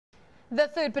The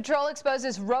Food Patrol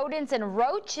exposes rodents and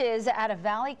roaches at a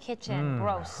Valley kitchen.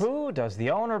 Gross. Who does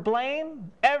the owner blame?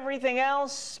 Everything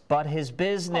else but his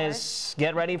business.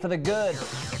 Get ready for the good,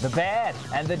 the bad,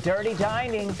 and the dirty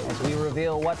dining as we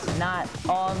reveal what's not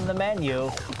on the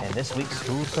menu in this week's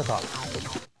Food for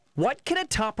Thought. What can a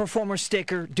top performer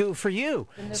sticker do for you?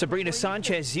 Sabrina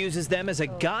Sanchez uses them as a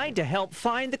guide to help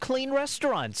find the clean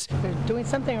restaurants. They're doing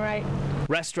something right.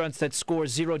 Restaurants that score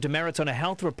 0 demerits on a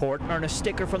health report earn a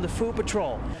sticker from the Food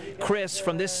Patrol. Chris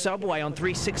from this Subway on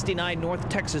 369 North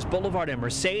Texas Boulevard in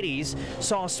Mercedes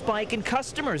saw a spike in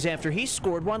customers after he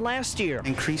scored one last year.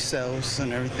 Increased sales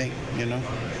and everything, you know,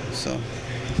 so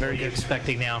very good. What are you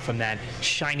expecting now from that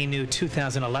shiny new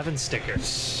 2011 sticker?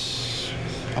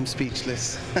 I'm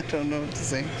speechless. I don't know what to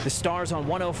say. The Stars on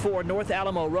 104 North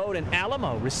Alamo Road in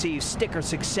Alamo received sticker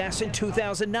success in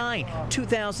 2009,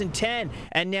 2010,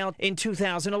 and now in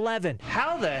 2011.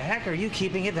 How the heck are you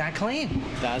keeping it that clean?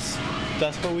 That's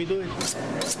what we do.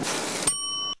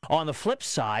 On the flip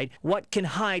side, what can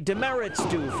high demerits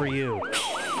do for you?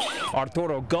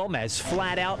 Arturo Gomez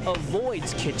flat out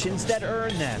avoids kitchens that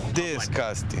earn them.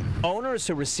 Disgusting. Owners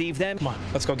who receive them, Come on,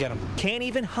 let's go get them. can't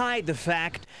even hide the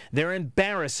fact they're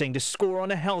embarrassing to score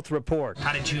on a health report.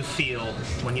 How did you feel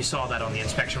when you saw that on the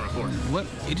inspection report? Well,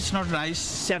 it is not nice.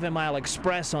 7 Mile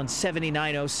Express on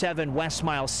 7907 West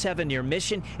Mile 7 near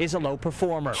Mission is a low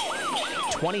performer.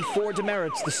 24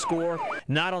 demerits the score,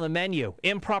 not on the menu.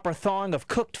 Improper thawing of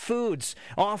cooked foods,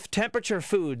 off-temperature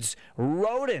foods,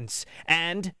 rodents,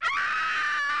 and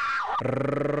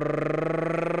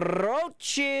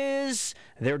roaches.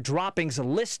 Their droppings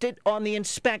listed on the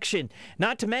inspection,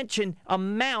 not to mention a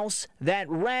mouse that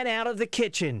ran out of the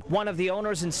kitchen. One of the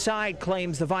owners inside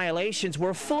claims the violations were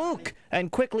a fluke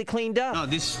and quickly cleaned up. No,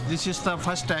 this is the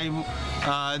first time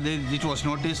it was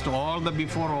noticed. All the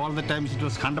times it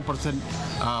was 100%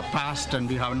 passed, and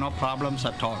we have no problems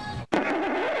at all.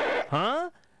 Huh?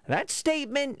 That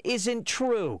statement isn't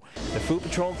true. The Food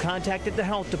Patrol contacted the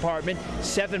health department.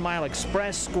 7 Mile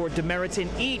Express scored demerits in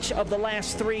each of the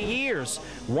last 3 years.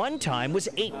 One time was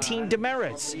 18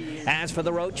 demerits. As for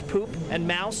the roach poop and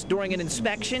mouse during an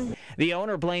inspection, the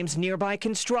owner blames nearby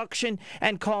construction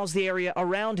and calls the area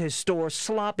around his store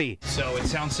sloppy. So it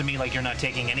sounds to me like you're not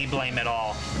taking any blame at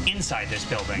all inside this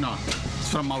building. No,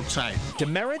 it's from outside.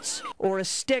 Demerits or a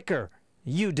sticker?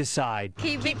 You decide.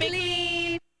 Keep it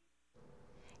clean.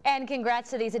 And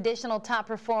congrats to these additional top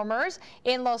performers.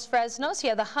 In Los Fresnos, you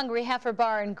have the Hungry Heifer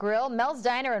Bar and Grill, Mel's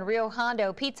Diner in Rio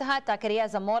Hondo, Pizza Hut, Taqueria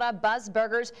Zamora, Buzz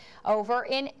Burgers over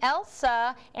in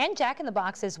Elsa, and Jack in the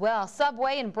Box as well.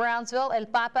 Subway in Brownsville, El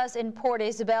Papas in Port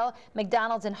Isabel,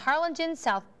 McDonald's in Harlingen,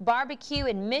 South Barbecue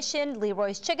in Mission,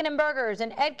 Leroy's Chicken and Burgers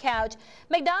in Ed Couch,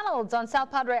 McDonald's on South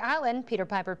Padre Island, Peter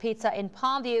Piper Pizza in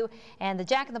Palmview, and the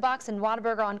Jack in the Box and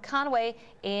Whataburger on Conway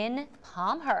in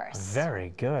Palmhurst.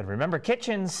 Very good. Remember,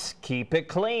 kitchens, keep it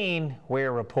clean.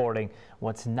 We're reporting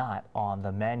what's not on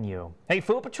the menu. Hey,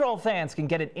 Food Patrol fans can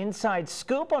get an inside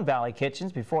scoop on Valley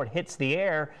Kitchens before it hits the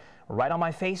air right on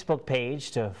my Facebook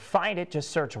page. To find it, just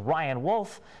search Ryan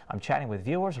Wolf. I'm chatting with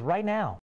viewers right now.